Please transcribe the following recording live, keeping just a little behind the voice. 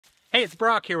Hey, it's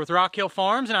Brock here with Rock Hill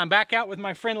Farms, and I'm back out with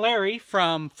my friend Larry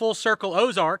from Full Circle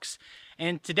Ozarks.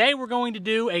 And today we're going to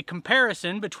do a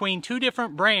comparison between two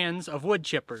different brands of wood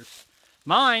chippers.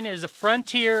 Mine is a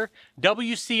Frontier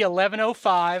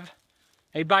WC1105,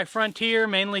 made by Frontier,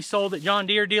 mainly sold at John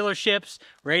Deere dealerships,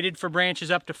 rated for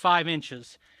branches up to 5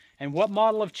 inches. And what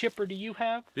model of chipper do you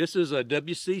have? This is a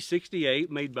WC68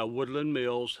 made by Woodland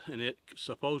Mills, and it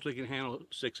supposedly can handle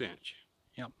 6-inch.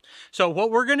 Yeah. So what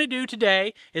we're going to do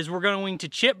today is we're going to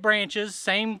chip branches,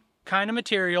 same kind of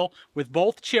material, with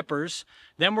both chippers.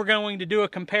 Then we're going to do a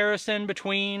comparison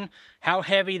between how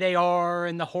heavy they are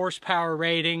and the horsepower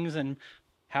ratings and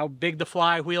how big the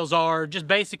flywheels are, just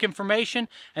basic information,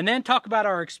 and then talk about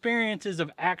our experiences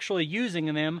of actually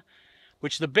using them,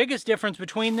 which the biggest difference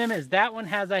between them is that one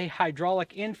has a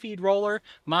hydraulic infeed roller,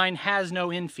 mine has no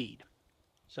infeed.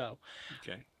 So,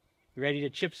 okay. You ready to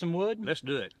chip some wood? Let's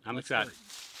do it. I'm excited.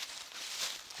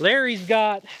 Larry's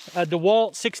got a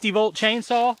DeWalt 60-volt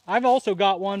chainsaw. I've also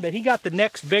got one, but he got the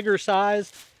next bigger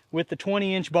size with the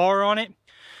 20-inch bar on it.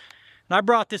 And I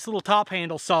brought this little top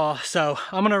handle saw, so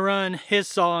I'm gonna run his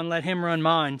saw and let him run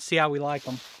mine, see how we like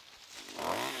them.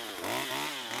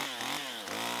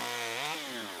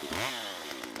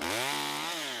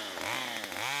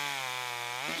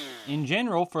 In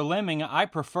general, for limbing, I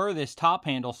prefer this top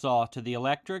handle saw to the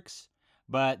electrics,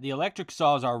 but the electric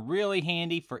saws are really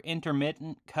handy for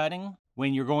intermittent cutting.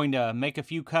 When you're going to make a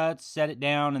few cuts, set it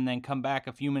down, and then come back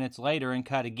a few minutes later and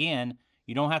cut again,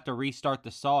 you don't have to restart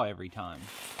the saw every time.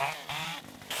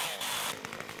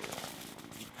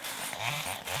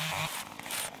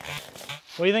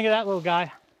 What do you think of that little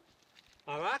guy?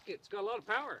 I like it. It's got a lot of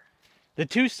power. The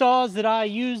two saws that I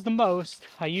use the most,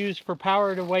 I use for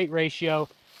power to weight ratio.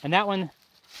 And that one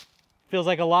feels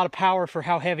like a lot of power for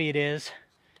how heavy it is.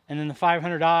 And then the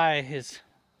 500i is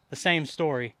the same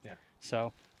story. Yeah.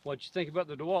 So, What'd you think about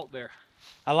the DeWalt there?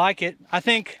 I like it. I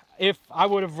think if I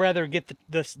would have rather get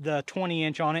the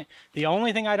 20-inch on it. The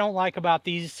only thing I don't like about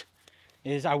these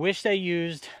is I wish they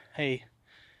used a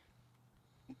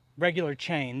regular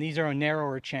chain. These are a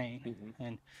narrower chain. And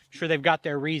I'm sure they've got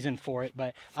their reason for it,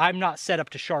 but I'm not set up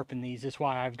to sharpen these. That's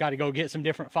why I've got to go get some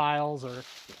different files or...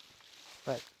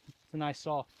 But it's a nice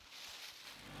saw.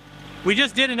 We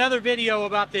just did another video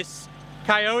about this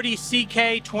Coyote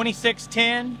CK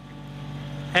 2610.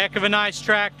 Heck of a nice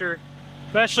tractor,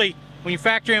 especially when you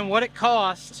factor in what it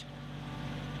costs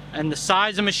and the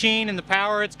size of machine and the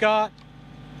power it's got.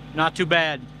 Not too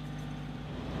bad.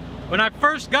 When I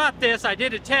first got this, I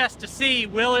did a test to see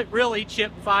will it really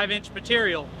chip 5-inch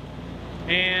material,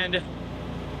 and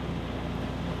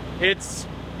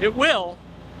it will.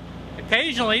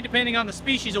 Occasionally, depending on the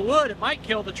species of wood, it might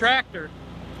kill the tractor.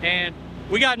 And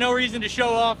we got no reason to show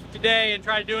off today and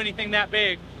try to do anything that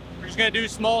big. We're just gonna do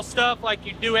small stuff like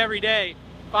you do every day.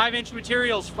 5-inch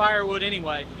material's firewood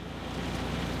anyway.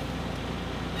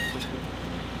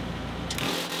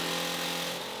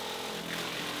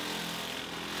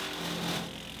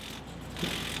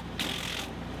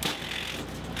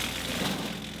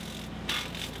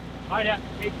 Might have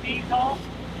to take these off.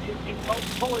 It won't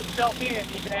pull itself in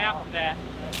even after that.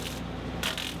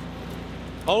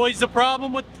 Always the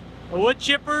problem with a wood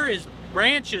chipper is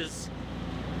branches.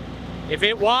 If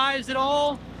it wives at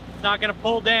all, it's not going to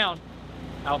pull down.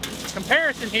 Now,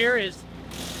 comparison here is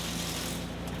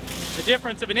the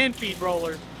difference of an infeed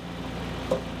roller.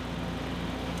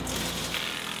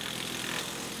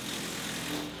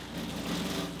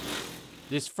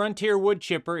 This Frontier wood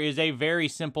chipper is a very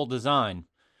simple design.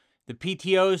 The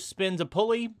PTO spins a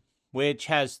pulley, which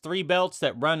has 3 belts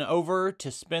that run over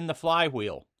to spin the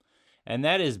flywheel. And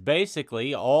that is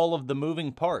basically all of the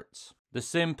moving parts. The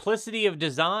simplicity of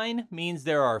design means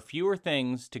there are fewer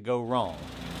things to go wrong.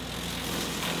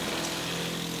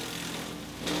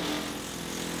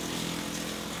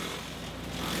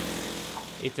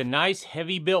 It's a nice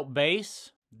heavy built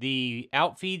base. The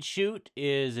outfeed chute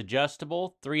is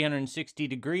adjustable 360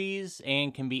 degrees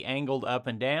and can be angled up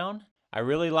and down. I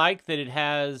really like that it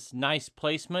has nice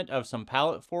placement of some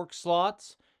pallet fork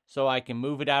slots, so I can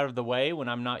move it out of the way when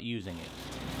I'm not using it.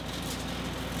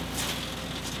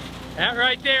 That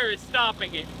right there is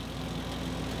stopping it.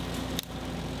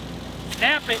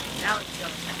 Snap it, now it's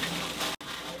done.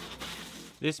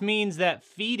 This means that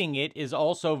feeding it is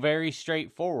also very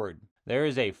straightforward. There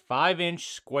is a 5-inch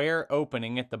square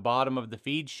opening at the bottom of the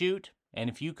feed chute, and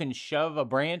if you can shove a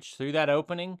branch through that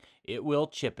opening, it will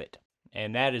chip it.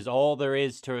 And that is all there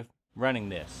is to running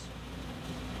this.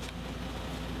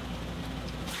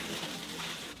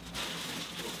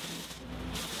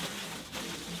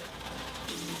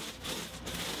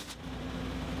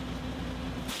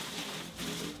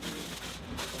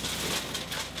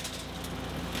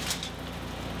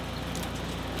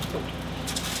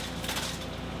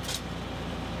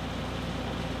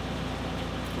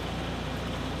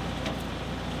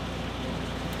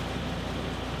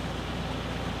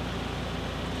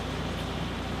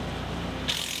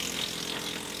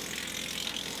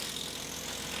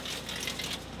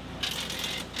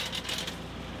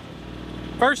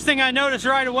 First thing I noticed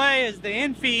right away is the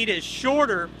end feed is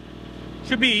shorter.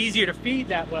 Should be easier to feed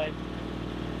that way.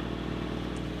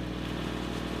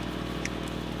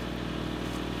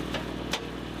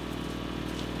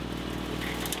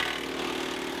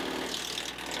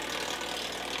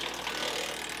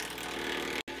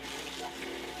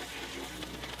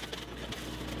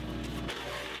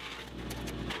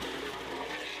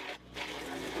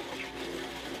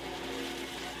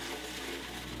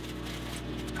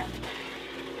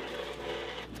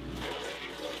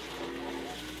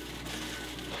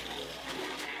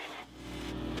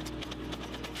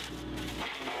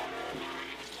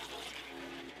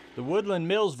 The Woodland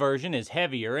Mills version is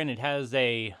heavier and it has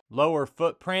a lower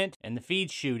footprint, and the feed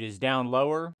chute is down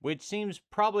lower, which seems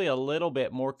probably a little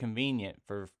bit more convenient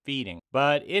for feeding.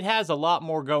 But it has a lot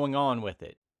more going on with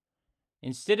it.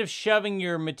 Instead of shoving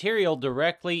your material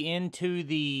directly into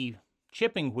the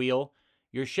chipping wheel,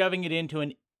 you're shoving it into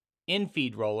an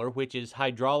infeed roller, which is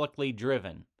hydraulically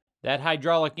driven. That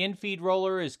hydraulic infeed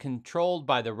roller is controlled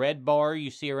by the red bar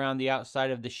you see around the outside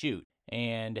of the chute.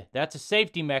 And that's a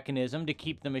safety mechanism to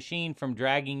keep the machine from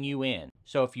dragging you in.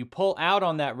 So if you pull out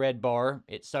on that red bar,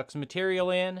 it sucks material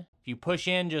in. If you push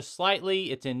in just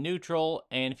slightly, it's in neutral.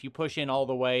 And if you push in all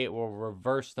the way, it will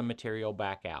reverse the material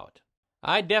back out.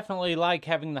 I definitely like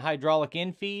having the hydraulic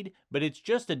infeed, but it's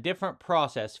just a different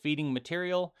process feeding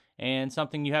material and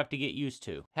something you have to get used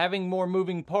to. Having more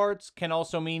moving parts can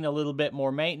also mean a little bit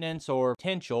more maintenance or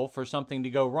potential for something to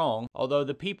go wrong, although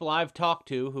the people I've talked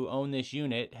to who own this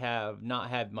unit have not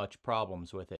had much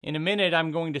problems with it. In a minute, I'm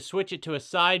going to switch it to a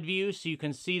side view so you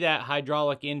can see that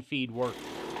hydraulic infeed work.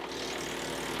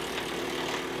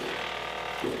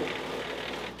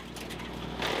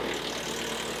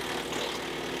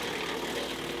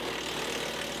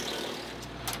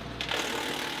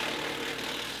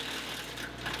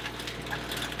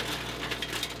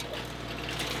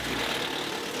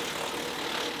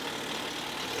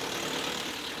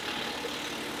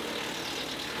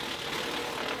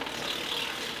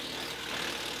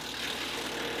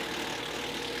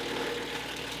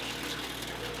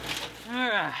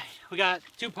 We got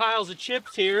two piles of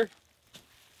chips here.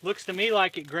 Looks to me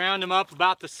like it ground them up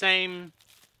about the same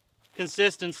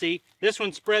consistency. This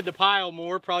one spread the pile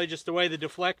more, probably just the way the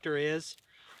deflector is.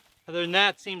 Other than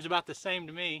that, seems about the same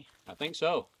to me. I think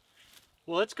so.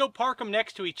 Well, let's go park them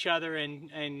next to each other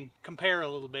and compare a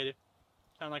little bit.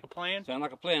 Sound like a plan? Sound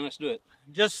like a plan. Let's do it.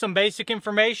 Just some basic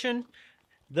information.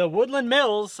 The Woodland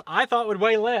Mills, I thought would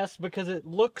weigh less because it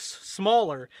looks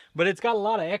smaller, but it's got a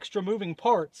lot of extra moving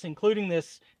parts, including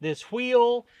this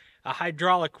wheel, a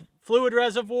hydraulic fluid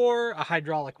reservoir, a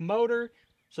hydraulic motor.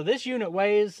 So this unit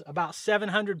weighs about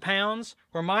 700 pounds,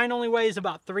 where mine only weighs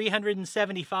about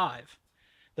 375.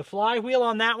 The flywheel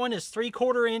on that one is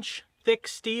 3/4 inch thick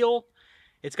steel.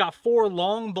 It's got 4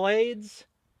 long blades.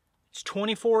 It's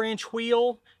 24-inch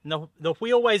wheel, and the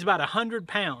wheel weighs about 100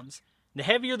 pounds. The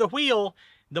heavier the wheel,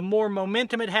 the more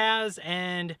momentum it has,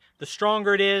 and the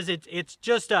stronger it is. It's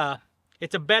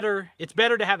better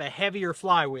to have a heavier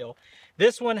flywheel.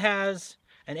 This one has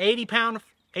an 80-pound,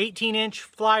 18-inch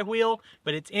flywheel,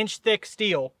 but it's inch-thick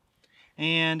steel.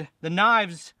 And the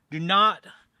knives do not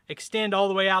extend all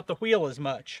the way out the wheel as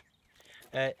much.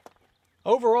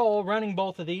 Overall, running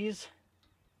both of these,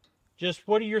 just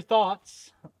what are your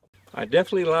thoughts? I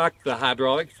definitely like the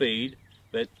hydraulic feed,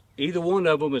 but either one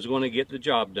of them is going to get the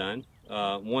job done.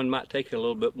 One might take a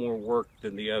little bit more work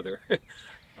than the other.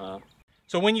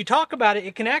 So when you talk about it,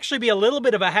 it can actually be a little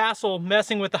bit of a hassle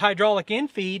messing with the hydraulic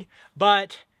infeed,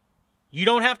 but you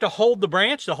don't have to hold the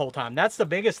branch the whole time. That's the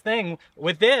biggest thing.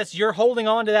 With this, you're holding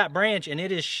on to that branch and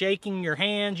it is shaking your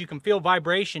hands. You can feel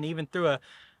vibration even through a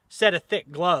set of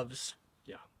thick gloves.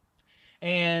 Yeah.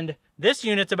 And this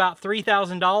unit's about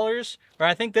 $3,000, or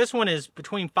I think this one is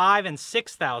between $5,000 and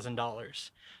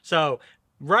 $6,000. So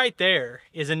right there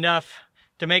is enough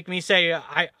to make me say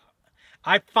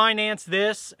I financed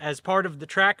this as part of the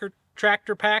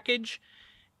tractor package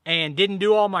and didn't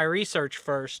do all my research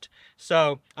first.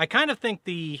 So I kind of think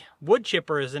the wood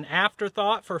chipper is an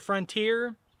afterthought for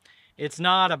Frontier. It's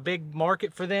not a big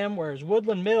market for them, whereas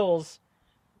Woodland Mills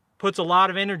puts a lot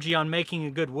of energy on making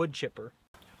a good wood chipper.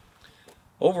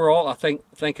 Overall, I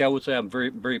think I would say I'm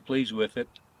very pleased with it.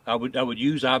 I would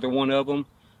use either one of them,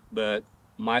 but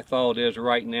my thought is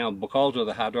right now, because of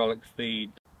the hydraulic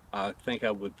feed, I think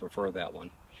I would prefer that one.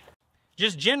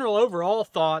 just general overall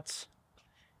thoughts.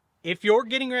 If you're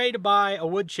getting ready to buy a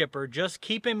wood chipper, just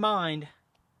keep in mind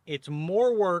it's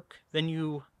more work than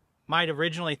you might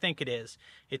originally think it is.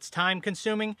 It's time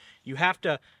consuming. You have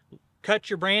to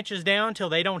cut your branches down till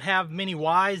they don't have many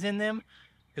Ys in them,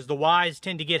 because the Ys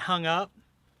tend to get hung up.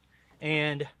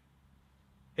 And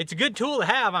it's a good tool to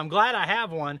have. I'm glad I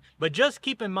have one, but just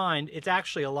keep in mind it's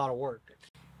actually a lot of work.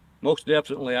 Most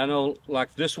definitely. I know,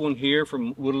 like this one here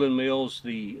from Woodland Mills,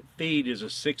 the feed is a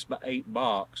 6x8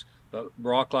 box. But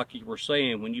Brock, like you were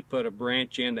saying, when you put a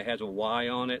branch in that has a Y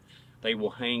on it, they will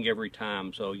hang every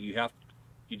time. So you have,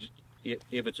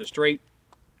 if it's a straight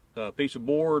piece of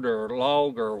board or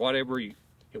log or whatever, it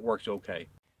works okay.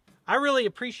 I really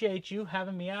appreciate you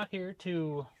having me out here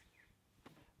to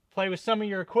play with some of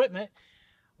your equipment.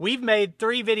 We've made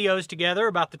 3 videos together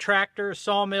about the tractor,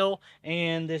 sawmill,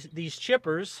 and these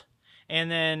chippers. And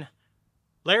then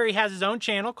Larry has his own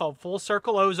channel called Full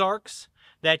Circle Ozarks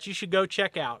that you should go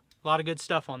check out. A lot of good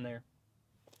stuff on there.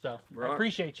 So, Brock, I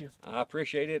appreciate you. I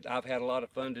appreciate it. I've had a lot of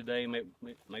fun today.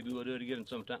 Maybe we'll do it again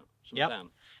sometime. Yep.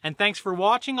 And thanks for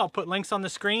watching. I'll put links on the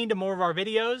screen to more of our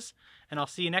videos, and I'll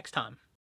see you next time.